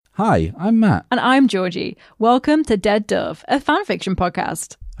Hi, I'm Matt. And I'm Georgie. Welcome to Dead Dove, a fanfiction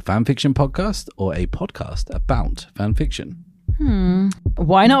podcast. A fanfiction podcast or a podcast about fanfiction?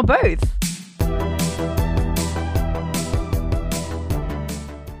 Why not both?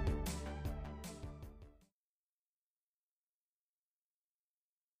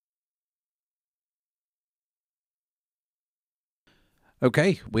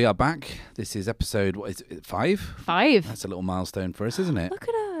 Okay, we are back. This is episode, what is it, 5? 5. That's a little milestone for us, isn't it? Look at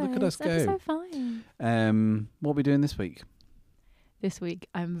us. Look at us go. Episode 5. What are we doing this week? This week,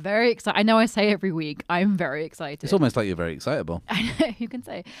 I'm very excited. I know I say every week, I'm very excited. It's almost like you're very excitable. I know, you can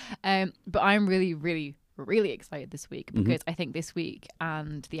say. But I'm really, really, really excited this week because I think this week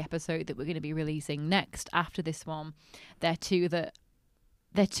and the episode that we're going to be releasing next after this one, they're two that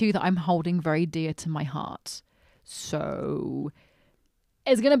I'm holding very dear to my heart. So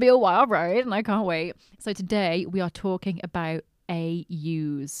it's going to be a wild ride and I can't wait. So today we are talking about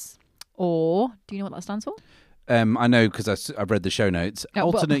AUs, or do you know what that stands for? I know because I've read the show notes.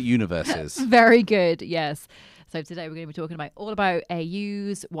 Alternate universes. Very good, yes. So today we're going to be talking all about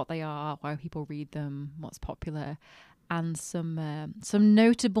AUs, what they are, why people read them, what's popular, and some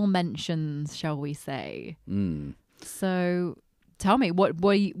notable mentions, shall we say. So tell me, what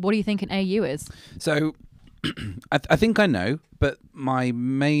do you think an AU is? So I think I know, but my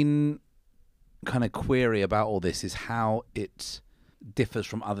main kind of query about all this is how it differs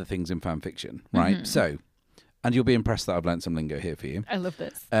from other things in fan fiction, right? So, and you'll be impressed that I've learned some lingo here for you. I love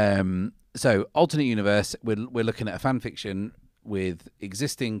this. So, alternate universe, we're looking at a fan fiction with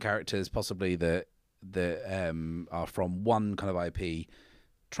existing characters, possibly that are from one kind of IP,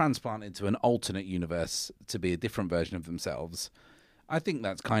 transplanted to an alternate universe to be a different version of themselves. I think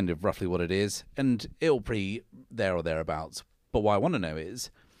that's kind of roughly what it is, and it'll be there or thereabouts. But what I want to know is,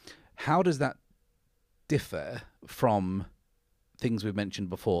 how does that differ from things we've mentioned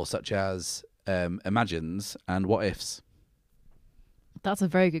before, such as imagines and what ifs? That's a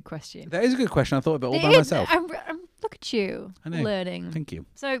very good question. That is a good question. I thought of it all by myself. Look at you, I know. learning. Thank you.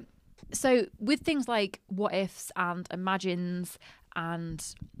 So with things like what ifs and imagines and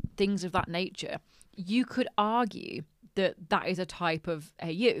things of that nature, you could argue that is a type of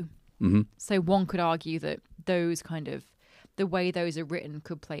AU. So one could argue that those kind of, the way those are written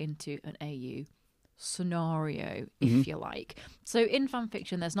could play into an AU scenario, if you like. So in fan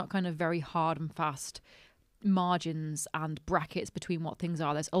fiction, there's not kind of very hard and fast margins and brackets between what things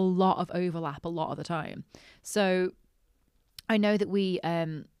are. There's a lot of overlap a lot of the time. So I know that we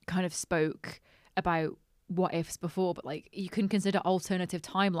kind of spoke about what ifs before, but like you can consider alternative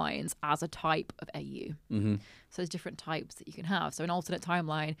timelines as a type of AU. So there's different types that you can have. So an alternate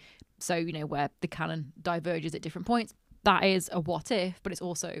timeline, so you know where the canon diverges at different points, that is a what if, but it's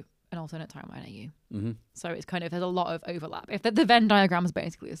also an alternate timeline AU. So it's kind of, there's a lot of overlap. If the Venn diagram is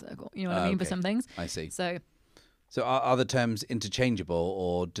basically a circle, you know what I mean, for some things. I see. So are the terms interchangeable,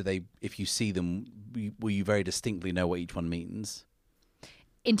 or do they, if you see them, will you very distinctly know what each one means?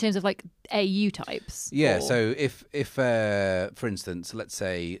 In terms of like AU types? Yeah, or... so if for instance, let's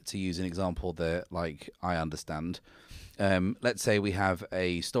say, to use an example that like I understand, let's say we have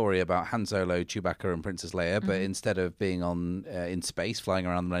a story about Han Solo, Chewbacca and Princess Leia, but instead of being on in space flying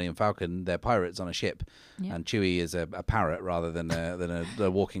around the Millennium Falcon, they're pirates on a ship, and Chewie is a parrot rather than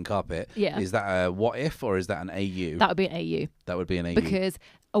a walking carpet. Yeah. Is that a what if, or is that an AU? That would be an AU. That would be an AU. Because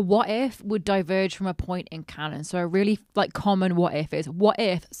a what if would diverge from a point in canon. So a really like common what if is, what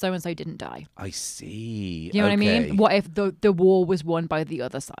if so-and-so didn't die? I see. You know what I mean? What if the war was won by the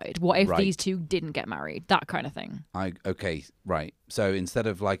other side? What if these two didn't get married? That kind of thing. Okay, right. So instead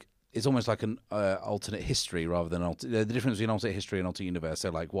of like, it's almost like an alternate history rather than the difference between alternate history and alternate universe.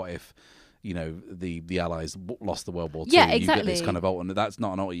 So like, what if, you know, the Allies lost the World War II? Yeah, exactly. exactly. You get this kind of alternate. That's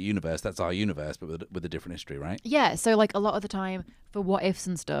not an alternate universe. That's our universe, but with a different history, right? Yeah. So like a lot of the time for what ifs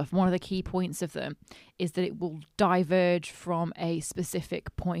and stuff, one of the key points of them is that it will diverge from a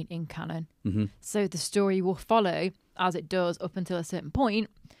specific point in canon. So the story will follow as it does up until a certain point,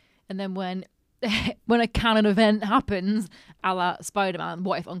 and then when a canon event happens, a la Spider-Man,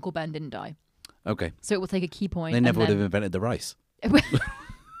 what if Uncle Ben didn't die? Okay. So it will take a key point. They never would have invented the rice.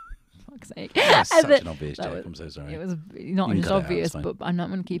 Fuck's sake. That's such an obvious joke. I'm so sorry. It was not just obvious, but I'm not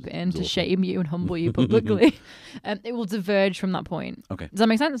going to keep it in to shame you and humble you publicly. It will diverge from that point. Okay. Does that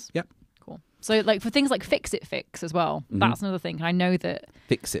make sense? Yep. Cool. So like for things like fix as well, that's another thing. I know that...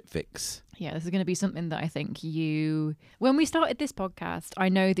 Fix. Yeah, this is going to be something that I think when we started this podcast, I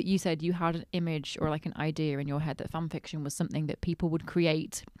know that you said you had an image or like an idea in your head that fan fiction was something that people would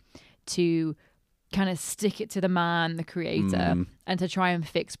create to kind of stick it to the man, the creator, and to try and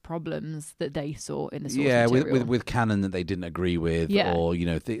fix problems that they saw in the source material. with canon that they didn't agree with, or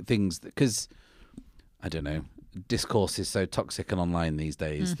things because I don't know. Discourse is so toxic and online these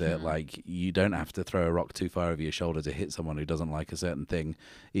days that like you don't have to throw a rock too far over your shoulder to hit someone who doesn't like a certain thing,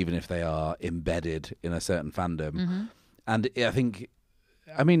 even if they are embedded in a certain fandom. And I think,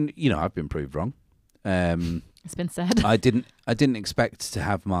 I mean, I've been proved wrong. It's been said. I didn't expect to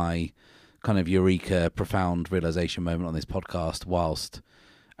have my kind of eureka, profound realization moment on this podcast whilst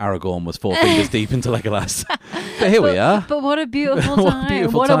Aragorn was 4 fingers deep into Legolas. But here we are. But what a beautiful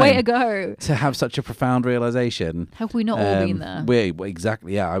time. What a way to go. To have such a profound realization. Have we not all been there?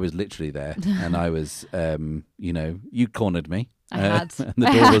 Exactly, yeah. I was literally there. And I was, you cornered me. I had. And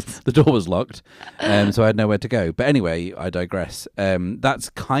the door was locked. So I had nowhere to go. But anyway, I digress. That's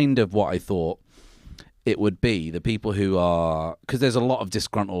kind of what I thought it would be. The people who are... Because there's a lot of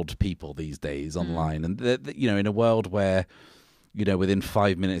disgruntled people these days online. And, in a world where... within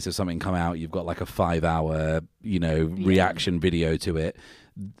 5 minutes of something come out, you've got like a 5-hour, reaction video to it.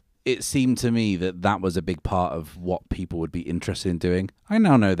 It seemed to me that was a big part of what people would be interested in doing. I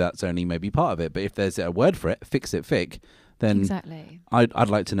now know that's only maybe part of it, but if there's a word for it, fix it, fic, then exactly. I'd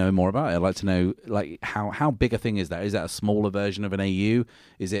like to know more about it. I'd like to know like how big a thing is that? Is that a smaller version of an AU?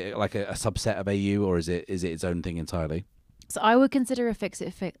 Is it like a subset of AU, or is it its own thing entirely? So I would consider a fix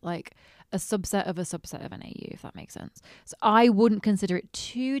it fic like a subset of an AU, if that makes sense. So I wouldn't consider it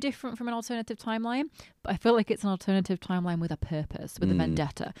too different from an alternative timeline, but I feel like it's an alternative timeline with a purpose, with a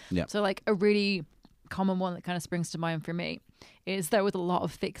vendetta. Yeah. So like a really common one that kind of springs to mind for me is there was a lot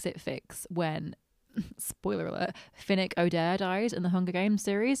of fix it fics when, spoiler alert, Finnick Odair died in the Hunger Games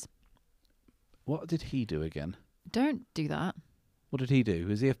series. What did he do again? Don't do that. What did he do?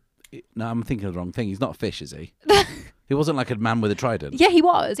 Is he No, I'm thinking of the wrong thing. He's not a fish, is he? He wasn't like a man with a trident. Yeah, he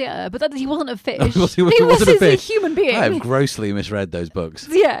was. Yeah, but he wasn't a fish. he wasn't a fish. A human being. I have grossly misread those books.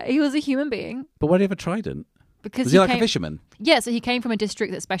 Yeah, he was a human being. But why did he have a trident? Because was he like a fisherman? Yeah, so he came from a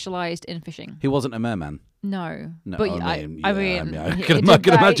district that specialised in fishing. He wasn't a merman. No, but I can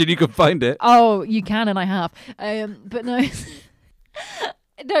imagine you could find it. Oh, you can, and I have. But no,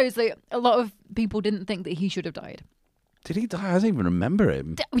 no. So a lot of people didn't think that he should have died. Did he die? I don't even remember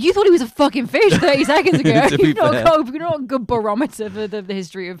him. You thought he was a fucking fish 30 seconds ago. You're not a good barometer for the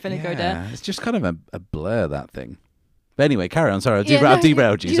history of Finnick Odair. Yeah, it's just kind of a blur, that thing. But anyway, carry on. Sorry, I've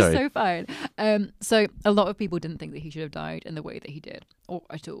derailed you. Sorry. You're so fine. So a lot of people didn't think that he should have died in the way that he did, or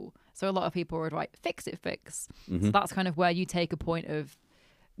at all. So a lot of people were like, fix it, fix. So that's kind of where you take a point of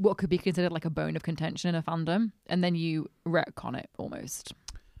what could be considered like a bone of contention in a fandom, and then you retcon it almost.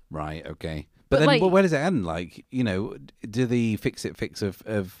 Right, okay. But then where does it end? Like, do the fix of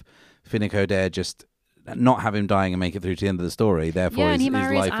Finnick Odair just not have him dying and make it through to the end of the story? Therefore, and he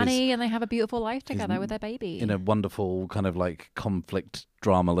marries his life Annie and they have a beautiful life together with their baby. In a wonderful kind of like conflict,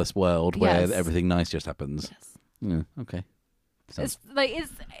 dramaless world where everything nice just happens. Yes. Yeah, okay.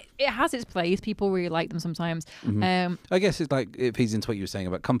 It has its place. People really like them sometimes. I guess it's like it feeds into what you were saying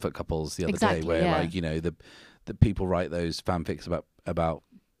about comfort couples the other day, where like the people write those fanfics about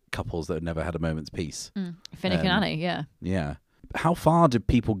couples that have never had a moment's peace. Finnick and Annie, yeah. Yeah. How far did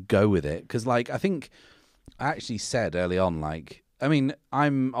people go with it? Because like I think I actually said early on, like, I mean,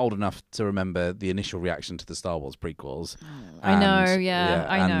 I'm old enough to remember the initial reaction to the Star Wars prequels. I know, yeah.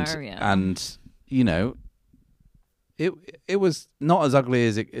 And it was not as ugly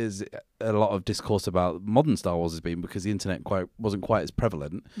as a lot of discourse about modern Star Wars has been, because the internet wasn't quite as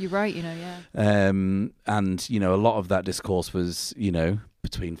prevalent. You're right, yeah. And a lot of that discourse was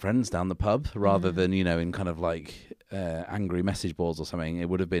between friends down the pub, rather than in kind of like angry message boards or something. It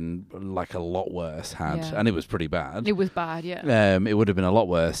would have been like a lot worse and it was pretty bad. It was bad, yeah. It would have been a lot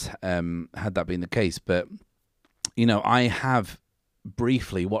worse had that been the case. But I have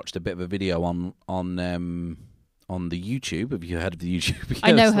briefly watched a bit of a video on the YouTube. Have you heard of the YouTube?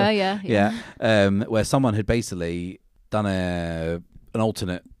 I know her, yeah. Where someone had basically done an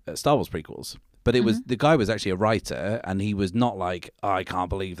alternate Star Wars prequels. But it was the guy was actually a writer, and he was not like, I can't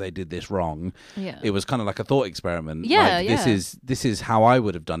believe they did this wrong. Yeah. It was kind of like a thought experiment. Yeah, like, this is how I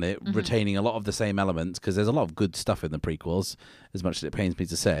would have done it, retaining a lot of the same elements, because there's a lot of good stuff in the prequels, as much as it pains me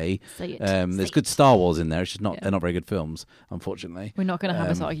to say. There's good Star Wars in there. It's just they're not very good films, unfortunately. We're not going to have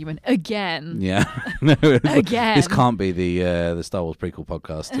this argument again. Yeah. No, again. This can't be the Star Wars prequel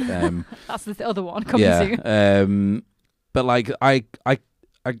podcast. That's the other one coming soon. But like I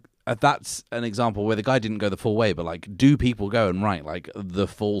that's an example where the guy didn't go the full way, but like, do people go and write like the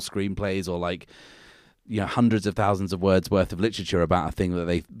full screenplays, or like, hundreds of thousands of words worth of literature about a thing that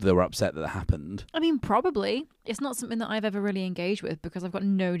they were upset that happened. I mean, probably. It's not something that I've ever really engaged with because I've got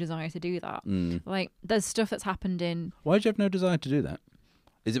no desire to do that. Like, there's stuff that's happened in... Why do you have no desire to do that?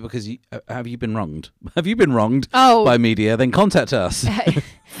 Is it because have you been wronged? Have you been wronged Oh. by media? Then contact us. I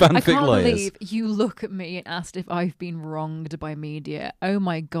Fanfic can't lawyers. believe you look at me and asked if I've been wronged by media. Oh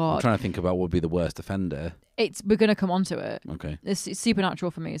my I'm God. trying to think about what would be the worst offender. We're going to come on to it. Okay. It's Supernatural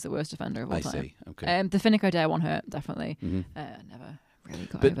for me is the worst offender of all I time. see. Okay. The Finnick O'Dare one hurt, definitely. Never really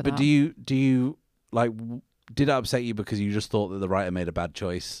got over that. But do you like? Did it upset you because you just thought that the writer made a bad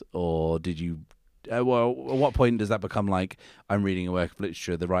choice, or did you? Well, at what point does that become like I'm reading a work of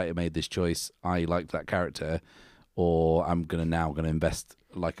literature, the writer made this choice, I liked that character, or I'm gonna invest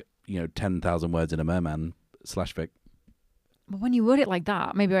 10,000 words in a merman /fic? But when you word it like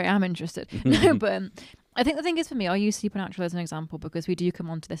that, maybe I am interested. No, but I think the thing is for me, I'll use Supernatural as an example because we do come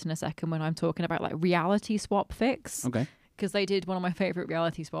on to this in a second when I'm talking about like reality swap fics. Okay. Because they did one of my favourite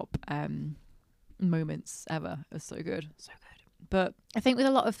reality swap moments ever. It was so good. So good. But I think with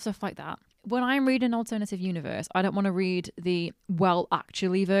a lot of stuff like that, when I'm reading an alternative universe, I don't want to read the well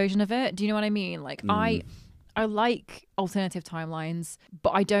actually version of it. Do you know what I mean? Like I like alternative timelines, but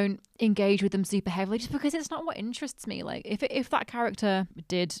I don't engage with them super heavily just because it's not what interests me. Like if that character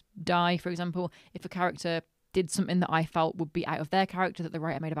did die, for example, if a character did something that I felt would be out of their character, that the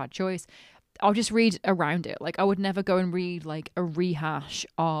writer made a bad choice, I'll just read around it. Like I would never go and read like a rehash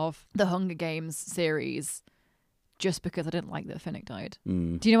of the Hunger Games series just because I didn't like that Finnick died.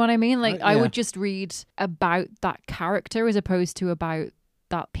 Do you know what I mean? Like I would just read about that character as opposed to about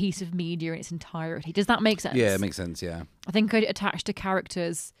that piece of media in its entirety. Does that make sense? Yeah, it makes sense, yeah. I think I'd attach to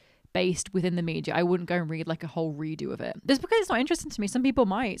characters based within the media. I wouldn't go and read like a whole redo of it. Just because it's not interesting to me. Some people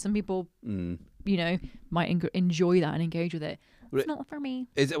might. Some people, might enjoy that and engage with it. It's not for me.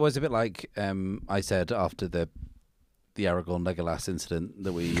 It was a bit like I said after the Aragorn Legolas incident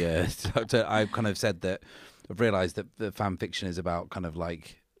that we I kind of said that I've realised that the fan fiction is about kind of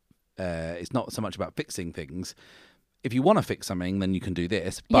like it's not so much about fixing things. If you want to fix something, then you can do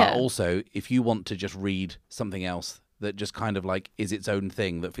this. But also, if you want to just read something else that just kind of like is its own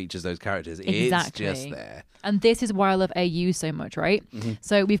thing that features those characters, it's just there. And this is why I love AU so much, right?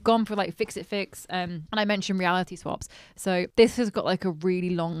 So we've gone for like fix it fix, and I mentioned reality swaps. So this has got like a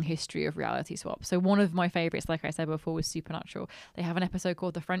really long history of reality swaps. So one of my favourites, like I said before, was Supernatural. They have an episode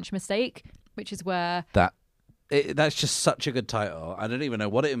called The French Mistake, which is where... That's just such a good title. I don't even know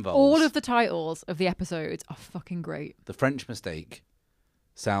what it involves. All of the titles of the episodes are fucking great. The French Mistake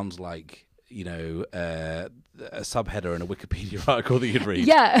sounds like, a subheader in a Wikipedia article that you'd read.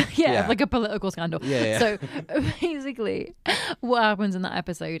 Yeah, like a political scandal. Yeah. So basically, what happens in that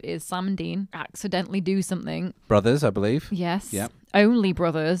episode is Sam and Dean accidentally do something. Brothers, I believe. Yes. Yeah. Only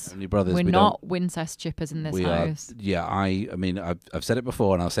brothers. Only brothers. We're not Wincest chippers in this house. I mean, I've said it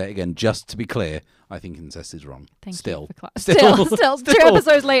before and I'll say it again just to be clear. I think incest is wrong. Still. 2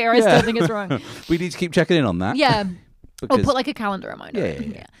 episodes later, I still think it's wrong. We need to keep checking in on that. Yeah. Because... Or put like a calendar reminder.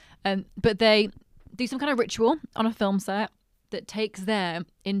 Yeah. But they do some kind of ritual on a film set that takes them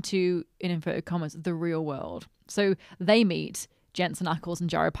into, in inverted commas, the real world. So they meet Jensen Ackles and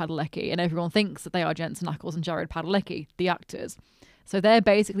Jared Padalecki, and everyone thinks that they are Jensen Ackles and Jared Padalecki, the actors. So they're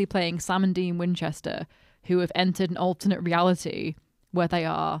basically playing Sam and Dean Winchester, who have entered an alternate reality where they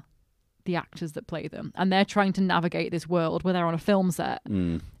are the actors that play them. And they're trying to navigate this world where they're on a film set.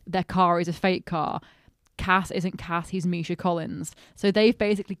 Their car is a fake car. Cass isn't Cass, he's Misha Collins. So they've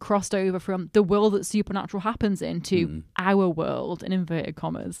basically crossed over from the world that Supernatural happens in to our world, in inverted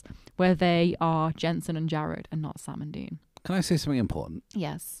commas, where they are Jensen and Jared and not Sam and Dean. Can I say something important?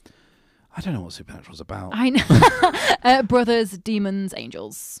 Yes. I don't know what Supernatural's about. I know. Brothers, demons,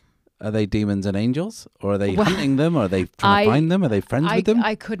 angels. Are they demons and angels? Or are they hunting them? Or are they trying to find them? Are they friends with them?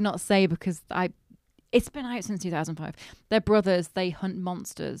 I could not say because it's been out since 2005. They're brothers. They hunt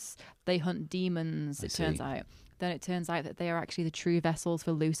monsters. They hunt demons, it turns out. Then it turns out that they are actually the true vessels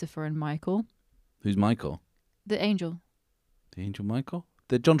for Lucifer and Michael. Who's Michael? The angel. The angel Michael?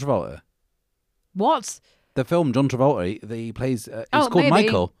 The John Travolta? What? The film John Travolta, he plays... it's called maybe.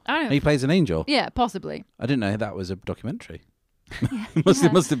 Michael. I don't know. He plays an angel. Yeah, possibly. I didn't know that was a documentary. Yeah,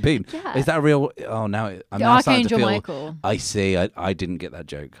 It must have been. Yeah. Is that a real... Oh, now I'm the now starting to Archangel feel... Michael. I see. I didn't get that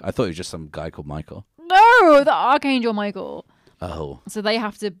joke. I thought it was just some guy called Michael. No, the Archangel Michael. Oh. So they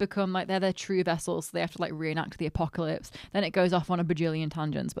have to become like, they're their true vessels. So they have to like reenact the apocalypse. Then it goes off on a bajillion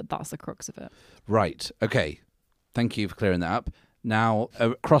tangents, but that's the crux of it. Right. Okay. Thank you for clearing that up. Now, a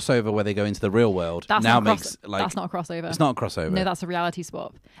crossover where they go into the real world That's now not makes like... That's not a crossover. It's not a crossover. No, that's a reality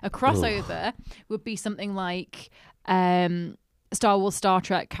swap. A crossover would be something like Star Wars, Star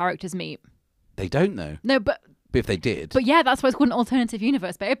Trek characters meet. They don't know. No, but if they did. But yeah, that's why it's called an alternative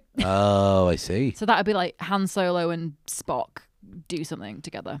universe, babe. Oh, I see. So that would be like Han Solo and Spock do something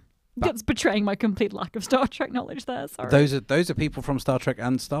together. That's betraying my complete lack of Star Trek knowledge there. Sorry. Those are people from Star Trek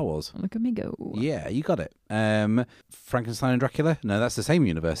and Star Wars. Look at me go. Yeah, you got it. Frankenstein and Dracula? No, that's the same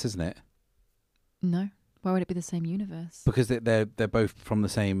universe, isn't it? No. Why would it be the same universe? Because they're both from the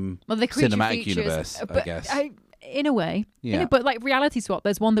same cinematic universe, I guess. In a way. Yeah. But like reality swap,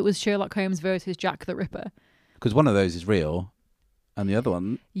 there's one that was Sherlock Holmes versus Jack the Ripper. Because one of those is real, and the other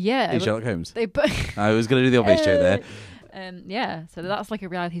one is Sherlock Holmes. I was going to do the obvious joke there. Yeah, so that's like a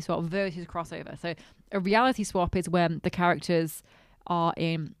reality swap versus crossover. So a reality swap is when the characters are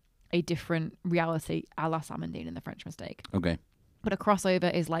in a different reality, a la Sam and Dean in The French Mistake. Okay. But a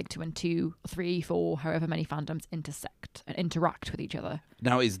crossover is like when 2, 3, 4, however many fandoms intersect and interact with each other.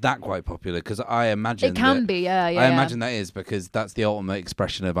 Now, is that quite popular? Because I imagine it can be, yeah. I imagine that is because that's the ultimate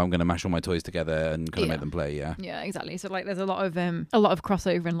expression of I'm going to mash all my toys together and kind of make them play. Yeah. Yeah, exactly. So like, there's a lot of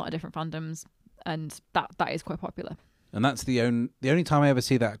crossover in a lot of different fandoms, and that is quite popular. And that's the only time I ever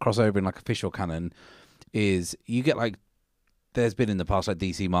see that crossover in like official canon is you get like. There's been in the past like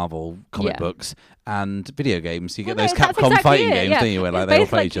DC Marvel comic books and video games. You get those Capcom fighting games, don't you? Where like they all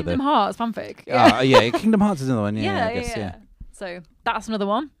fight each other. Kingdom Hearts fanfic. Yeah, Kingdom Hearts is another one. Yeah, I guess, yeah. So that's another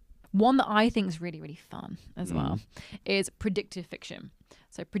one. One that I think is really, really fun as well is predictive fiction.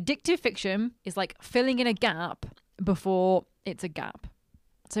 So predictive fiction is like filling in a gap before it's a gap.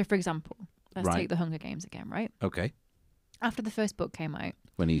 So for example, let's take The Hunger Games again, right? Okay. After the first book came out.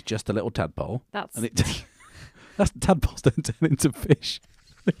 When he's just a little tadpole. That's tadpoles don't turn into fish.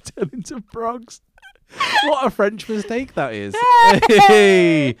 They turn into frogs. What a French mistake that is.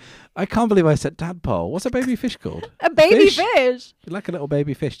 Hey! I can't believe I said tadpole. What's a baby fish called? A baby fish? Like a little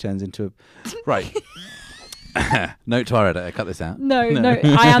baby fish turns into a... Right. Note to our editor, cut this out. No,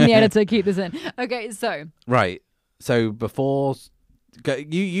 I am the editor, keep this in. Okay, so... Right. So before...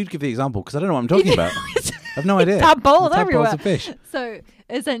 You'd give the example, because I don't know what I'm talking about. I have no idea. Tadpoles everywhere. Tadpoles are fish. So,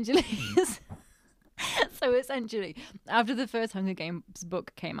 essentially... after the first Hunger Games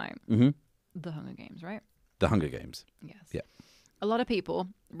book came out, The Hunger Games, right? The Hunger Games. Yes. Yeah. A lot of people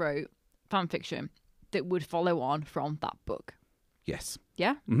wrote fan fiction that would follow on from that book. Yes.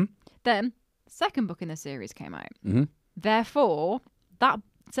 Yeah? Mm-hmm. Then, second book in the series came out. Mm-hmm. Therefore, that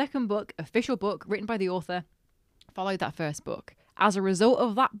second book, official book, written by the author, followed that first book. As a result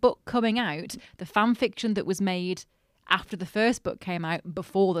of that book coming out, the fan fiction that was made after the first book came out,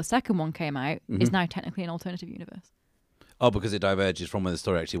 before the second one came out, is now technically an alternative universe. Oh, because it diverges from where the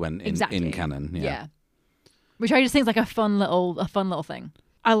story actually went in canon. Yeah. Which I just think is like a fun little thing.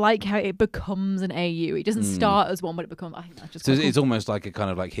 I like how it becomes an AU. It doesn't start as one, but it becomes... I think that's just so cool. It's almost like a kind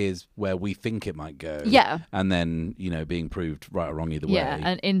of like, here's where we think it might go. Yeah. And then, being proved right or wrong either way.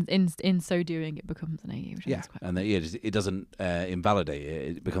 Yeah, and in so doing, it becomes an AU. Which yeah, quite and it doesn't invalidate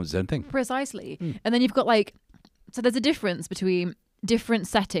it. It becomes its own thing. Precisely. And then you've got like... So there's a difference between different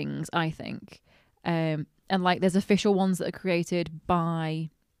settings, I think. And like there's official ones that are created by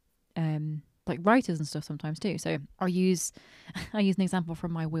like writers and stuff sometimes too. So I use an example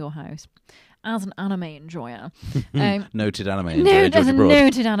from my wheelhouse. As an anime enjoyer. Noted anime enjoyer.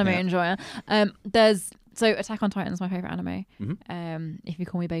 Noted anime enjoyer. There's Attack on Titan is my favourite anime. Mm-hmm. If you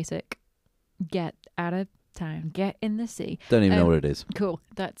call me basic, get out of town, get in the sea. Don't even know what it is. Cool.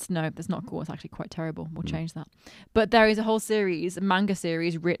 That's not cool. It's actually quite terrible. We'll change that. But there is a whole series, a manga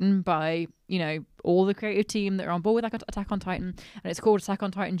series written by all the creative team that are on board with Attack on Titan, and it's called Attack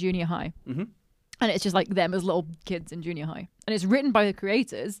on Titan Junior High. Mm-hmm. And it's just like them as little kids in junior high, and it's written by the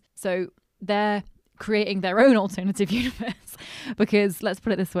creators, so they're creating their own alternative universe. Because let's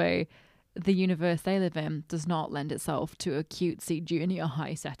put it this way, the universe they live in does not lend itself to a cutesy junior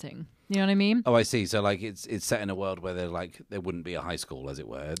high setting. You know what I mean? Oh, I see. So like it's set in a world where there wouldn't be a high school, as it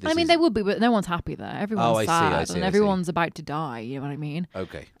were. There would be, but no one's happy there. Everyone's sad, I see, and everyone's about to die. You know what I mean?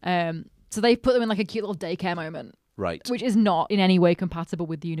 Okay. So they put them in like a cute little daycare moment. Right. Which is not in any way compatible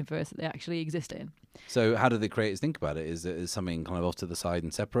with the universe that they actually exist in. So how do the creators think about it? Is it something kind of off to the side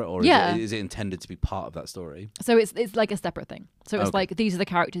and separate, or is it intended to be part of that story? So it's like a separate thing. So it's like, these are the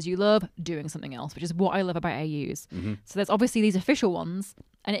characters you love doing something else, which is what I love about AUs. Mm-hmm. So there's obviously these official ones,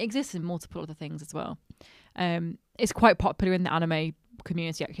 and it exists in multiple other things as well. It's quite popular in the anime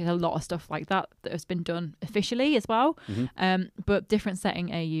community. Actually, there's a lot of stuff like that has been done officially as well. Mm-hmm. But different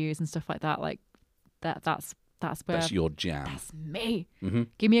setting AUs and stuff like that, like that's where... That's your jam. That's me. Mm-hmm.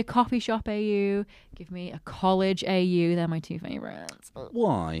 Give me a coffee shop AU. Give me a college AU. They're my two favourites.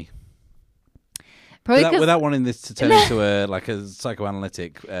 Why? Probably without wanting this to turn into a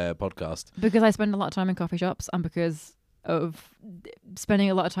psychoanalytic podcast. Because I spend a lot of time in coffee shops, and because of spending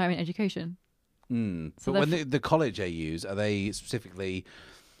a lot of time in education. So but when the college AUs, are they specifically...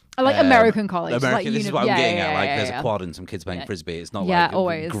 I like American college. American, like this is what I'm getting at. Like, yeah, there's yeah. a quad and some kids playing frisbee. It's not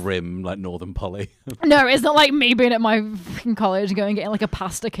always. grim, like Northern Poly. No, it's not like me being at my fucking college and going and getting like a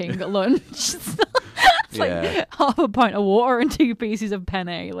pasta king at lunch. It's like half a pint of water and 2 pieces of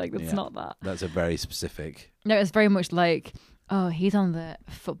penne. Like, that's not that. That's a very specific... No, it's very much like, oh, he's on the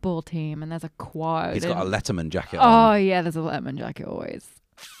football team and there's a quad. He's got a Letterman jacket on. Oh, yeah, there's a Letterman jacket always.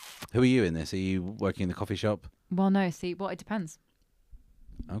 Who are you in this? Are you working in the coffee shop? Well, no, see, it depends.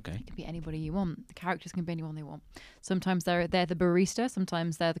 Okay. It can be anybody you want. The characters can be anyone they want. Sometimes they're the barista.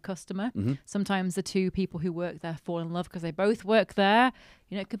 Sometimes they're the customer. Mm-hmm. Sometimes the 2 people who work there fall in love because they both work there.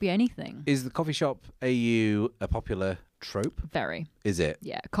 You know, it could be anything. Is the coffee shop AU a popular trope? Very. Is it?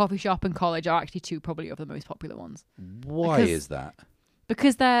 Yeah. Coffee shop and college are actually 2 probably of the most popular ones. Why is that?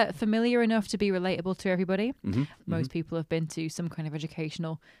 Because they're familiar enough to be relatable to everybody. Mm-hmm. Most people have been to some kind of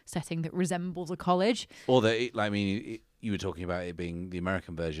educational setting that resembles a college. Or you were talking about it being the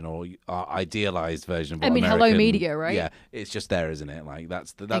American version or our idealized version of what Hello American, Media, right? Yeah, it's just there, isn't it? Like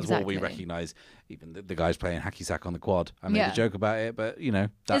that's Exactly. what we recognize. Even the guys playing hacky sack on the quad. I made a joke about it, but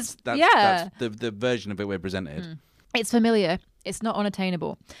that's the version of it we're presented. It's familiar. It's not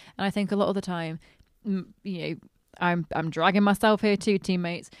unattainable, and I think a lot of the time, I'm dragging myself here too,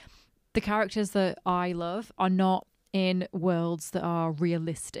 teammates. The characters that I love are not in worlds that are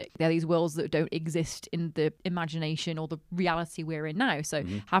realistic. They're these worlds that don't exist in the imagination or the reality we're in now. So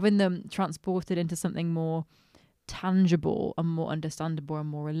having them transported into something more tangible and more understandable and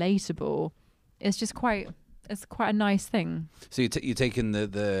more relatable is just quite a nice thing. So you're taking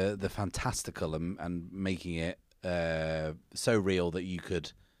the fantastical and making it so real that you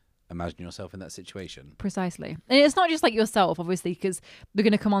could imagine yourself in that situation. Precisely. And it's not just like yourself, obviously, because we're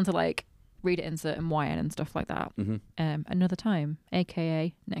going to come on to like read it insert and YN and stuff like that another time,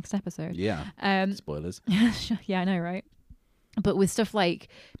 aka next episode. Spoilers. Yeah, I know, right? But with stuff like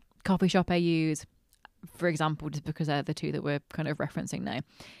coffee shop AUs, for example, just because they're the 2 that we're kind of referencing now,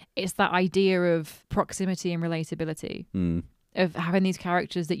 it's that idea of proximity and relatability, of having these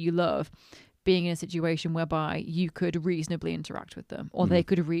characters that you love being in a situation whereby you could reasonably interact with them, or they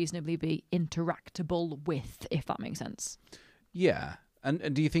could reasonably be interactable with, if that makes sense. Yeah.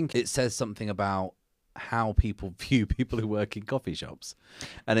 And do you think it says something about how people view people who work in coffee shops?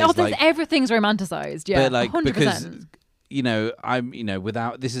 And it's everything's romanticized, yeah, but 100%. Because I'm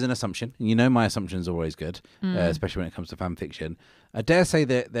without, this is an assumption. My assumption's always good, especially when it comes to fan fiction. I dare say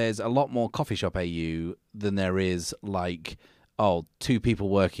that there's a lot more coffee shop AU than there is like 2 people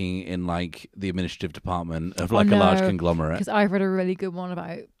working in like the administrative department of like a large conglomerate. Because I've read a really good one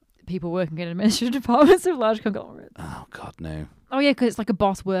about people working in administrative departments of large conglomerates. Oh God, no. Oh yeah, because it's like a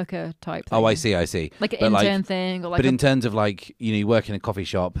boss worker type thing. Oh, I see. Like an intern thing, or like. But in terms of like, you work in a coffee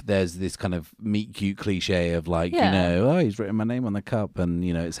shop, there's this kind of meet cute cliche of like, he's written my name on the cup, and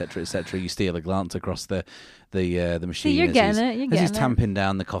et cetera, et cetera. You steal a glance across the machine. So you're getting it. As he's tamping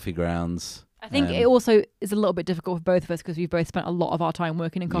down the coffee grounds. I think it also is a little bit difficult for both of us because we've both spent a lot of our time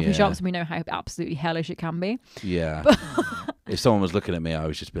working in coffee shops, and we know how absolutely hellish it can be. Yeah. If someone was looking at me, I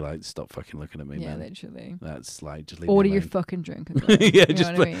would just be like, "Stop fucking looking at me, man." Yeah, literally. That's like, just leave Order me alone. your fucking drink. Yeah, just.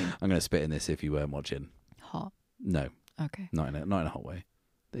 I'm going to spit in this if you weren't watching. Hot. No. Okay. Not in a hot way.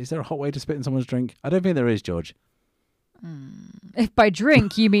 Is there a hot way to spit in someone's drink? I don't think there is, George. If by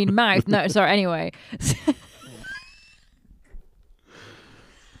drink you mean mouth, no. Sorry. Anyway.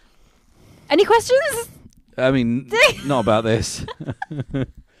 Any questions? I mean, not about this.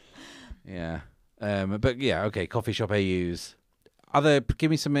 Yeah. But yeah, okay, coffee shop AUs. Give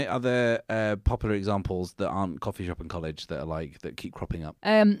me some other popular examples that aren't coffee shop and college that are that keep cropping up.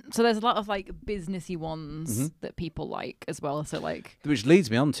 So there's a lot of businessy ones that people like as well. So which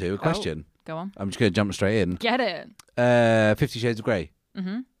leads me on to a question. Go on. I'm just going to jump straight in. Get it. 50 Shades of Grey.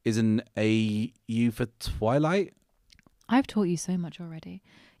 Is an AU for Twilight. I've taught you so much already.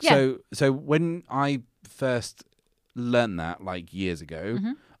 Yeah. So when I first learned that years ago.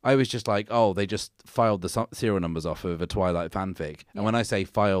 I was just like, they just filed the serial numbers off of a Twilight fanfic. Yeah. And when I say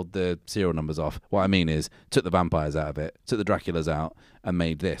filed the serial numbers off, what I mean is took the vampires out of it, took the Draculas out, and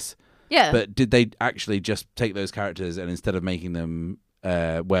made this. Yeah. But did they actually just take those characters and instead of making them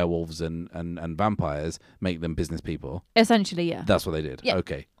werewolves and vampires, make them business people? Essentially, yeah. That's what they did? Yeah.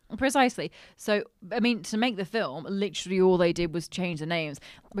 Okay. Precisely. So, I mean, to make the film, literally all they did was change the names.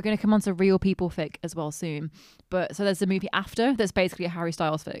 We're going to come on to real people fic as well soon. But so there's the movie After that's basically a Harry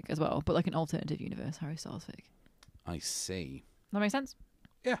Styles fic as well, but an alternative universe Harry Styles fic. I see. That make sense?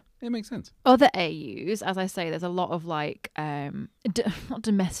 Yeah, it makes sense. Other AUs, as I say, there's a lot of not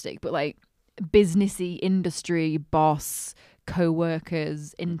domestic, but businessy industry boss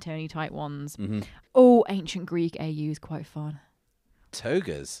co-workers, interny type ones. Mm-hmm. Oh, ancient Greek AU is quite fun.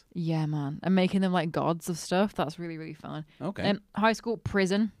 Togas. Yeah, man. And making them like gods of stuff. That's really, really fun. Okay. High school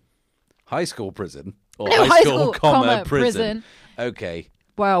prison. High school prison? Or No, high school, comma, prison? prison. Okay.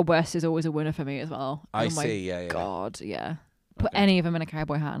 Wild West is always a winner for me as well. I Oh see, my yeah. God, yeah. Put Okay. any of them in a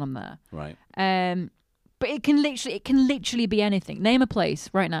cowboy hat and I'm there. Right. But it can literally be anything. Name a place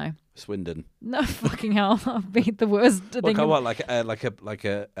right now. Swindon. No fucking hell, that'd be the worst thing. What, like a like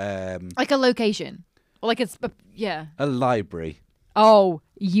a location, or like yeah. a library. Oh,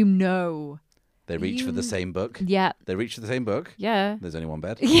 you know. They reach for the same book. Yeah. They reach for the same book. Yeah. There's only one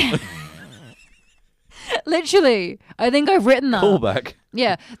bed. Yeah. Literally, I think I've written that. Callback.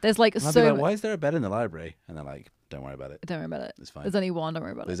 Yeah, there's like And I'll so. be like, why is there a bed in the library? And they're like, don't worry about it. Don't worry about it. It's fine. There's only one. Don't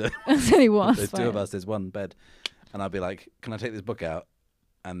worry about There's it. There's only one. There's it's two of fine. us. There's one bed. And I'll be like, can I take this book out?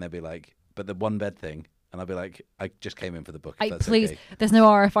 And they'll be like, but the one bed thing. And I'll be like, I just came in for the book. If that's Please, okay. there's no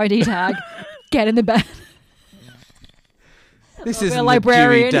RFID tag. Get in the bed. This I'll be isn't a the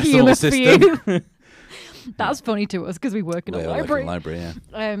librarian Dewey humour Decimal for System. you. That's funny to us because we work in a Yeah, I like library. a library,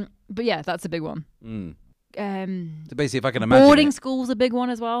 yeah. But yeah, that's a big one. So basically, if I can imagine Boarding it, school's a big one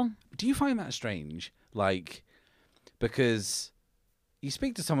as well. do you find that strange? Like, because you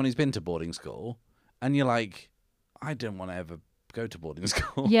speak to someone who's been to boarding school, and you're like, I don't want to ever go to boarding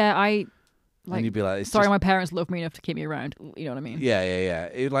school. Yeah, and you'd be like, it's sorry, just, my parents love me enough to keep me around. You know what I mean? yeah.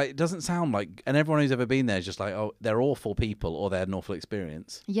 It doesn't sound like, and everyone who's ever been there is just like, oh, they're awful people, or they had an awful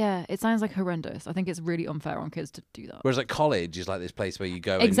experience. Yeah, it sounds like horrendous. I think it's really unfair on kids to do that. Whereas like college is like this place where you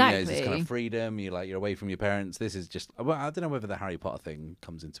go Exactly. and it's this kind of freedom. You're away from your parents. This is just, well, I don't know whether the Harry Potter thing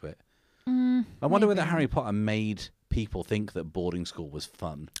comes into it. I wonder whether Harry Potter made people think that boarding school was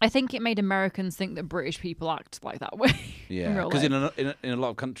fun. I think it made Americans think that British people act like that way. Yeah, because in a lot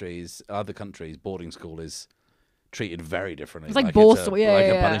of countries, other countries, boarding school is treated very differently. It's like Borstal,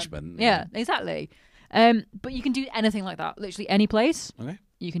 a punishment. Yeah, exactly. But you can do anything like that. Literally any place. Okay.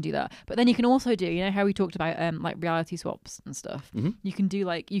 You can do that. But then you can also do, you know how we talked about like reality swaps and stuff? Mm-hmm. You can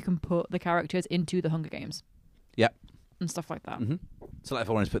do you can put the characters into the Hunger Games. Yep. And stuff like that. Mm-hmm. So like if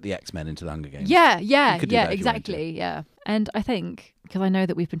I wanted to put the X-Men into the Hunger Games. Yeah, exactly. Yeah. And I think, because I know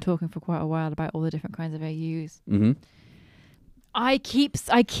that we've been talking for quite a while about all the different kinds of AUs. Mm-hmm. I keep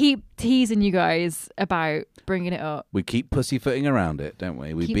teasing you guys about bringing it up. We keep pussyfooting around it, don't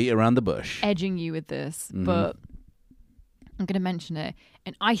we? We Keep beat around the bush. Edging you with this, Mm-hmm. but I'm going to mention it.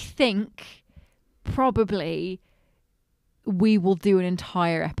 And I think probably we will do an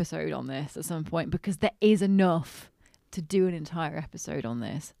entire episode on this at some point because there is enough to do an entire episode on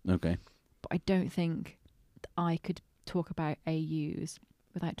this. Okay. But I don't think that I could talk about AUs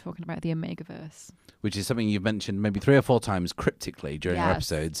without talking about the Omegaverse. Which is something you've mentioned maybe 3 or 4 times cryptically during our Yes.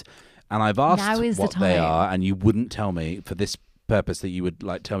 episodes. And I've asked Now is the what they time. are, and you wouldn't tell me for this purpose that you would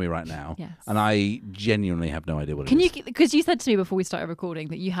like tell me right now. Yes. And I genuinely have no idea what Can it is. you, because you said to me before we started recording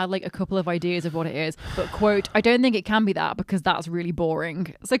that you had like a couple of ideas of what it is, but quote, I don't think it can be that because that's really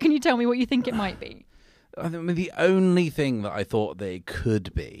boring. So can you tell me what you think it might be? I mean, the only thing that I thought that it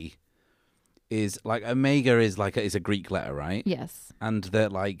could be is like Omega is is a Greek letter, right? Yes. And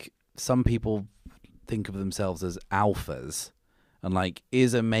that like some people think of themselves as alphas, and like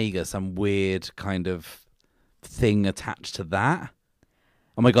is Omega some weird kind of thing attached to that?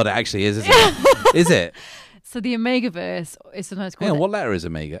 Oh my god, it actually is, isn't it? Is it? So the Omegaverse is sometimes Yeah, called what letter is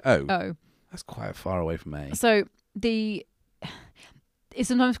Omega? Oh, O. that's quite far away from A. So it's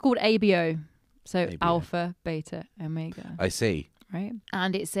sometimes called ABO. So ABO. alpha, beta, omega. I see. Right?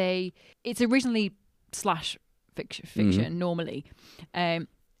 And it's originally slash fiction normally.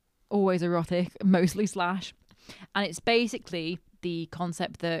 Always erotic, mostly slash. And it's basically the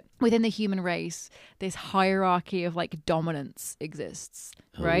concept that within the human race, this hierarchy of like dominance exists,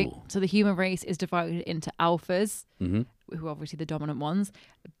 right? Ooh. So the human race is divided into alphas, Mm-hmm. who are obviously the dominant ones,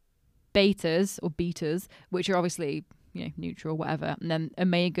 betas or betas, which are obviously, you know, neutral, whatever, and then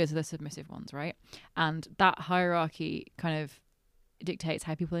omegas are the submissive ones, right? And that hierarchy kind of dictates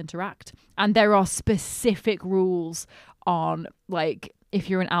how people interact. And there are specific rules on, like, if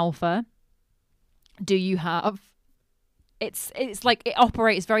you're an alpha, do you have... It's like it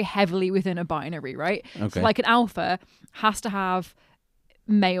operates very heavily within a binary, right? Okay. So like an alpha has to have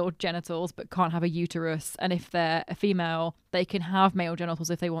male genitals but can't have a uterus, and if they're a female they can have male genitals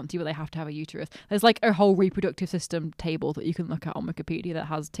if they want to, but they have to have a uterus. There's like a whole reproductive system table that you can look at on Wikipedia that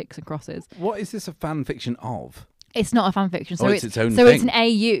has ticks and crosses. What is this a fan fiction of? It's not a fan fiction, so it's its own so thing. it's an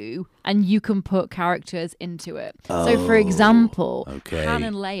AU, and you can put characters into it. So, for example, okay. Han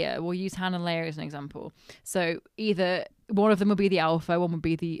and Leia. We'll use Han and Leia as an example. So either one of them will be the alpha, one will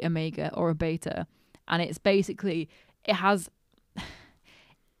be the omega or a beta, and it's basically it has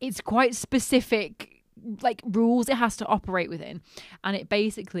it's quite specific, like, rules it has to operate within. And it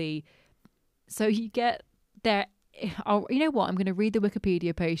basically, so you get there. You know what? I'm going to read the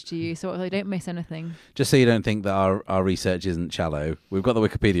Wikipedia page to you so I don't miss anything. Just so you don't think that our research isn't shallow, we've got the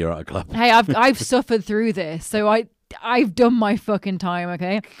Wikipedia article up. Hey, I've suffered through this, so I've done my fucking time,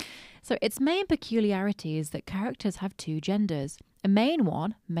 okay? So its main peculiarity is that characters have two genders. A main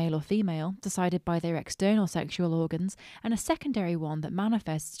one, male or female, decided by their external sexual organs, and a secondary one that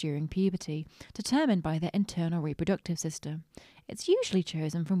manifests during puberty, determined by their internal reproductive system. It's usually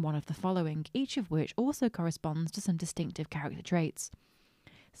chosen from one of the following, each of which also corresponds to some distinctive character traits.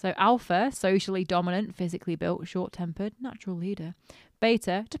 So alpha, socially dominant, physically built, short-tempered, natural leader.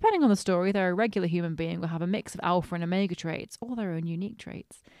 Beta, depending on the story, though a regular human being will have a mix of alpha and omega traits, all their own unique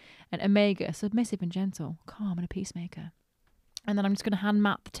traits. And omega, submissive and gentle, calm and a peacemaker. And then I'm just going to hand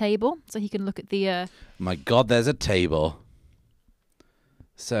Matt the table so he can look at the... My God, there's a table.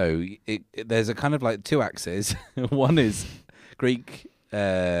 So there's a kind of like two axes. One is Greek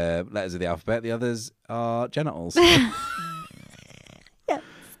letters of the alphabet. The others are genitals. Yes.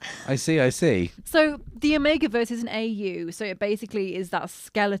 I see. So the Omegaverse is an AU. So it basically is that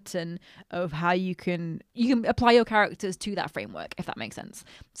skeleton of how you can apply your characters to that framework, if that makes sense.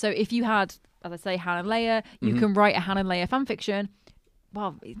 So if you had, as I say, Han and Leia, you can write a Han and Leia fanfiction.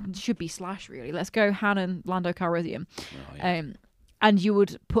 Well, it should be / really. Let's go Han and Lando Calrissian. Oh, yeah. And you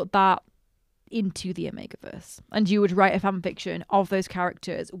would put that into the Omegaverse. And you would write a fanfiction of those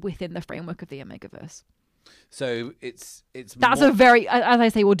characters within the framework of the Omegaverse. So it's that's more... a very, as I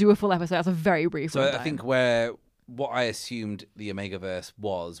say, we'll do a full episode. That's a very brief one. So I think what I assumed the Omegaverse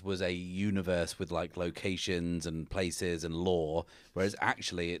was a universe with like locations and places and lore, whereas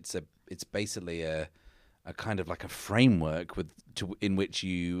actually it's basically a kind of like a framework in which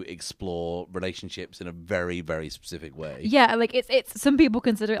you explore relationships in a very, very specific way. Yeah, like it's some people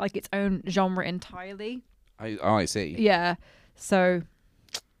consider it like its own genre entirely. I see. Yeah, so.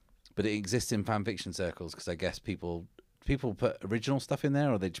 But it exists in fan fiction circles because I guess people put original stuff in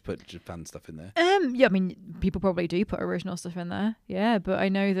there, or they just put fan stuff in there. Yeah, I mean, people probably do put original stuff in there. Yeah, but I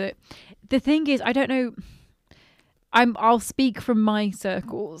know that the thing is, I don't know. I'll speak from my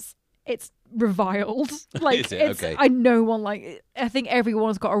circles. It's reviled. Like, is it? Okay. I know one like. I think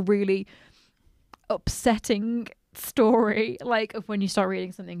everyone's got a really upsetting story, like, of when you start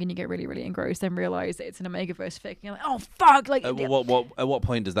reading something and you get really, really engrossed and realize that it's an Omegaverse fic. And you're like, oh fuck! Like, at what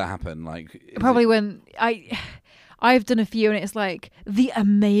point does that happen? Like, probably when I've done a few and it's like the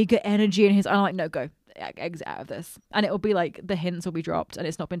Omega energy in his. I'm like, no, go exit out of this, and it'll be like the hints will be dropped and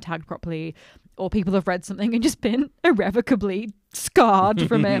it's not been tagged properly, or people have read something and just been irrevocably scarred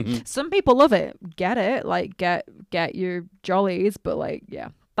from it. Some people love it, get it, like get your jollies, but like, yeah,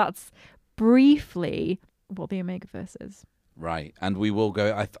 that's briefly what the Omegaverse is. Right, and we will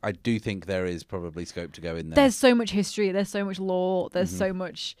go. I do think there is probably scope to go in there. There's so much history. There's so much lore. There's so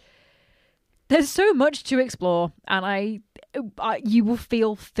much. There's so much to explore, and I you will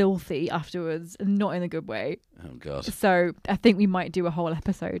feel filthy afterwards, not in a good way. Oh God! So I think we might do a whole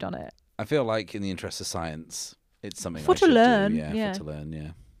episode on it. I feel like, in the interest of science, it's something for I to should learn. do. Yeah, for to learn.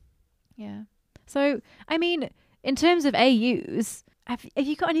 Yeah. Yeah. So I mean, in terms of AUs, have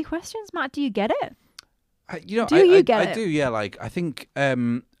you got any questions, Matt? Do you get it? I do, yeah. Like, I think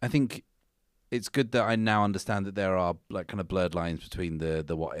it's good that I now understand that there are like kind of blurred lines between the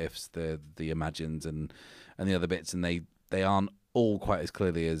what ifs, the imagines, and the other bits, and they aren't all quite as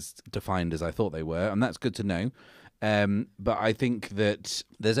clearly as defined as I thought they were, and that's good to know. But I think that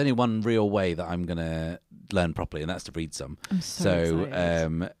there's only one real way that I'm gonna learn properly, and that's to read some. I'm so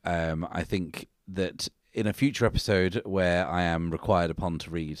excited. I think that in a future episode where I am required upon to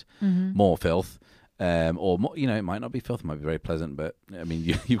read more filth. Or more, it might not be filth, it might be very pleasant, but I mean,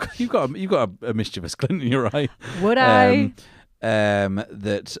 you've got a mischievous glint in your eye. Would I?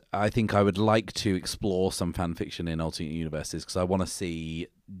 That I think I would like to explore some fan fiction in alternate universes because I want to see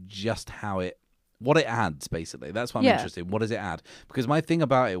just what it adds. Basically, that's what I'm interested in. What does it add? Because my thing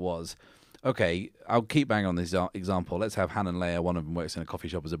about it was, okay, I'll keep banging on this example. Let's have Han and Leia. One of them works in a coffee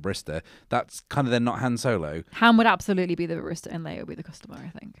shop as a barista. That's kind of then not Han Solo. Han would absolutely be the barista and Leia would be the customer, I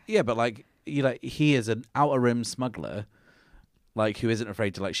think. Yeah, but like, he is an outer rim smuggler, like, who isn't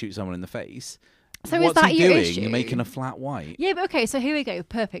afraid to like shoot someone in the face. So what's is that he your doing? issue? Making a flat white. Yeah, but okay, so here we go.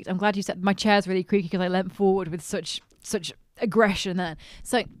 Perfect. I'm glad you said my chair's really creaky because I leant forward with such aggression then.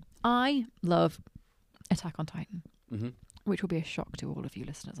 So I love Attack on Titan, which will be a shock to all of you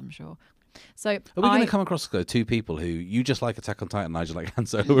listeners, I'm sure. So are we going to come across two people who you just like Attack on Titan and I just like Han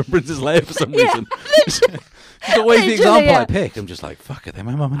Solo and Princess Leia for some reason? It's always the example I pick. I'm just like, fuck it, they're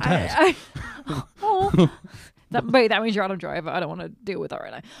my mum and dad. That means you're Adam Driver. I don't want to deal with that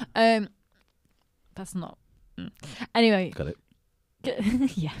right now. That's not. Anyway. Got it.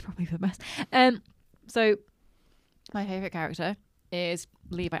 Yeah, probably for the best. So my favourite character is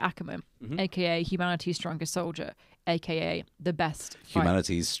Levi Ackerman, aka Humanity's Strongest Soldier, aka the best.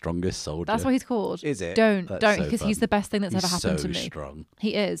 Humanity's Strongest Soldier. That's what he's called. Is it? Don't, That's because so he's the best thing that's ever happened so to me. Strong.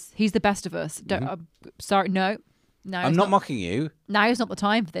 He is. He's the best of us. Don't. Sorry, no. I'm not mocking you. Now is not the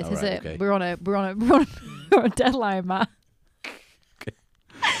time for this, All is right, it? okay. We're on a deadline, Matt. Okay.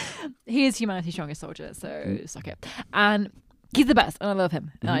 He is Humanity's Strongest Soldier, so suck it. And he's the best, and I love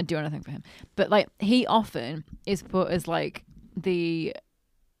him, and I'd do anything for him. But like, he often is put as like the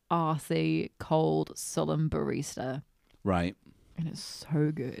arsey, cold, sullen barista, Right. and it's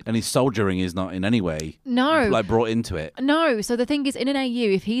so good. And his soldiering is not in any way like brought into it. No. So the thing is, in an AU,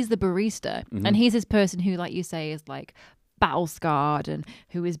 if he's the barista and he's this person who, like you say, is like battle scarred and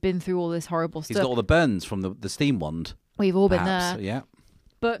who has been through all this horrible He's stuff. got all the burns from the steam wand. We've all been perhaps. there. Yeah.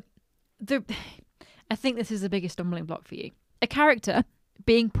 But I think this is the biggest stumbling block for you. A character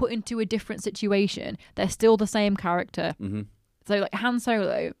being put into a different situation, they're still the same character. So like Han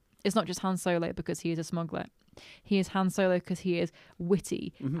Solo is not just Han Solo because he is a smuggler. He is Han Solo because he is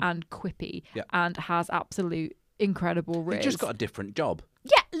witty and quippy and has absolute incredible riz. He just got a different job.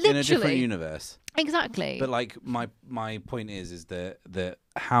 Yeah, literally. In a different universe. Exactly. But like my point is that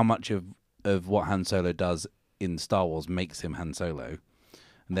how much of what Han Solo does in Star Wars makes him Han Solo,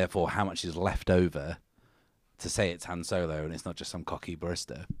 and therefore how much is left over to say it's Han Solo and it's not just some cocky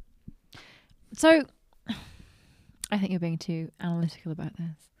barista. So I think you're being too analytical about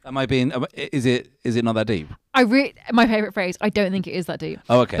this. Am I being? Is it not that deep? My favourite phrase. I don't think it is that deep.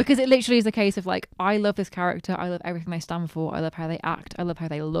 Oh, okay. Because it literally is a case of like, I love this character. I love everything they stand for. I love how they act. I love how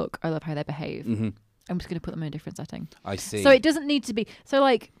they look. I love how they behave. I'm just going to put them in a different setting. I see. So it doesn't need to be. So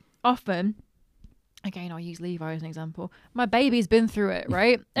like often, again, I'll use Levi as an example. My baby's been through it,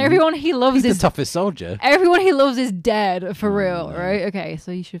 right? Everyone he loves He's is the toughest soldier. Everyone he loves is dead for real, right? Okay,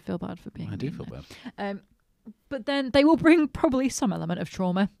 so you should feel bad for being. I do feel bad. But then they will bring probably some element of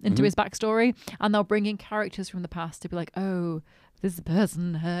trauma into his backstory, and they'll bring in characters from the past to be like, oh, this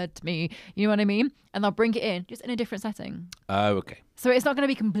person hurt me. You know what I mean? And they'll bring it in just in a different setting. Oh, okay. So it's not going to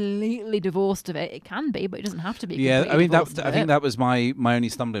be completely divorced of it. It can be, but it doesn't have to be. Yeah, I mean, I think that was my only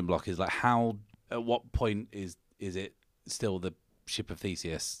stumbling block is like how, at what point is it still the ship of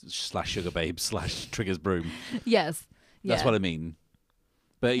Theseus / Sugar Babe / Trigger's broom? Yes. That's what I mean.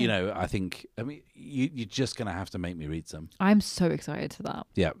 But, you know, you're just going to have to make me read some. I'm so excited for that.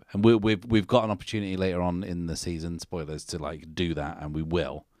 Yeah, and we've got an opportunity later on in the season, spoilers, to like do that, and we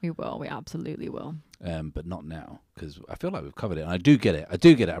will. We will. We absolutely will. But not now, because I feel like we've covered it. And I do get it.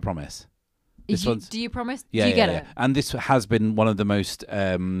 I promise. Do you promise? Yeah, do you get it? And this has been one of the most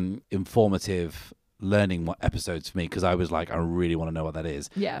informative learning episodes for me, because I was like, I really want to know what that is.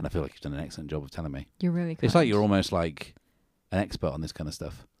 Yeah. And I feel like you've done an excellent job of telling me. You're really kind. It's like you're almost like an expert on this kind of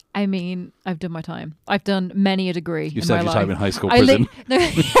stuff. I mean, I've done my time. I've done many a degree. You served your time in high school prison.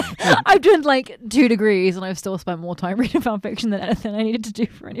 I've done like 2 degrees, and I've still spent more time reading fan fiction than anything I needed to do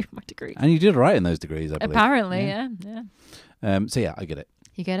for any of my degrees. And you did right in those degrees, I believe. Apparently, yeah. So yeah, I get it.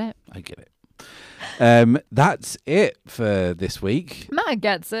 You get it? I get it. That's it for this week. Matt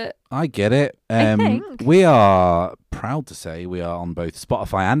gets it. I get it. I think. We are proud to say we are on both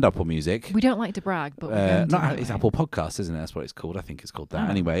Spotify and Apple Music. We don't like to brag, but we're it's Apple Podcasts, isn't it? That's what it's called. I think it's called that.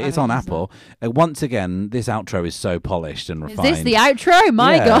 Oh, anyway, it's on Apple. Once again, this outro is so polished and refined. Is this the outro?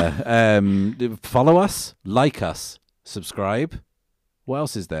 My God. Follow us, like us, subscribe. What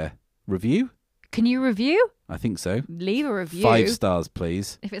else is there? Review? Can you review? I think so. Leave a review. 5 stars,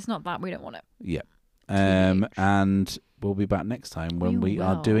 please. If it's not that, we don't want it. Yeah. And we'll be back next time when we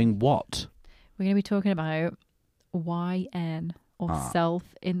are doing what? We're going to be talking about YN or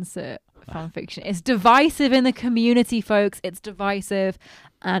self-insert fanfiction. It's divisive in the community, folks. It's divisive.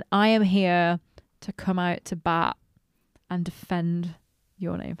 And I am here to come out to bat and defend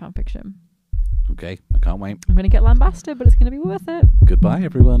Your Name fanfiction. Okay, I can't wait. I'm going to get lambasted, but it's going to be worth it. Goodbye,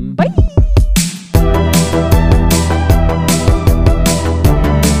 everyone. Bye.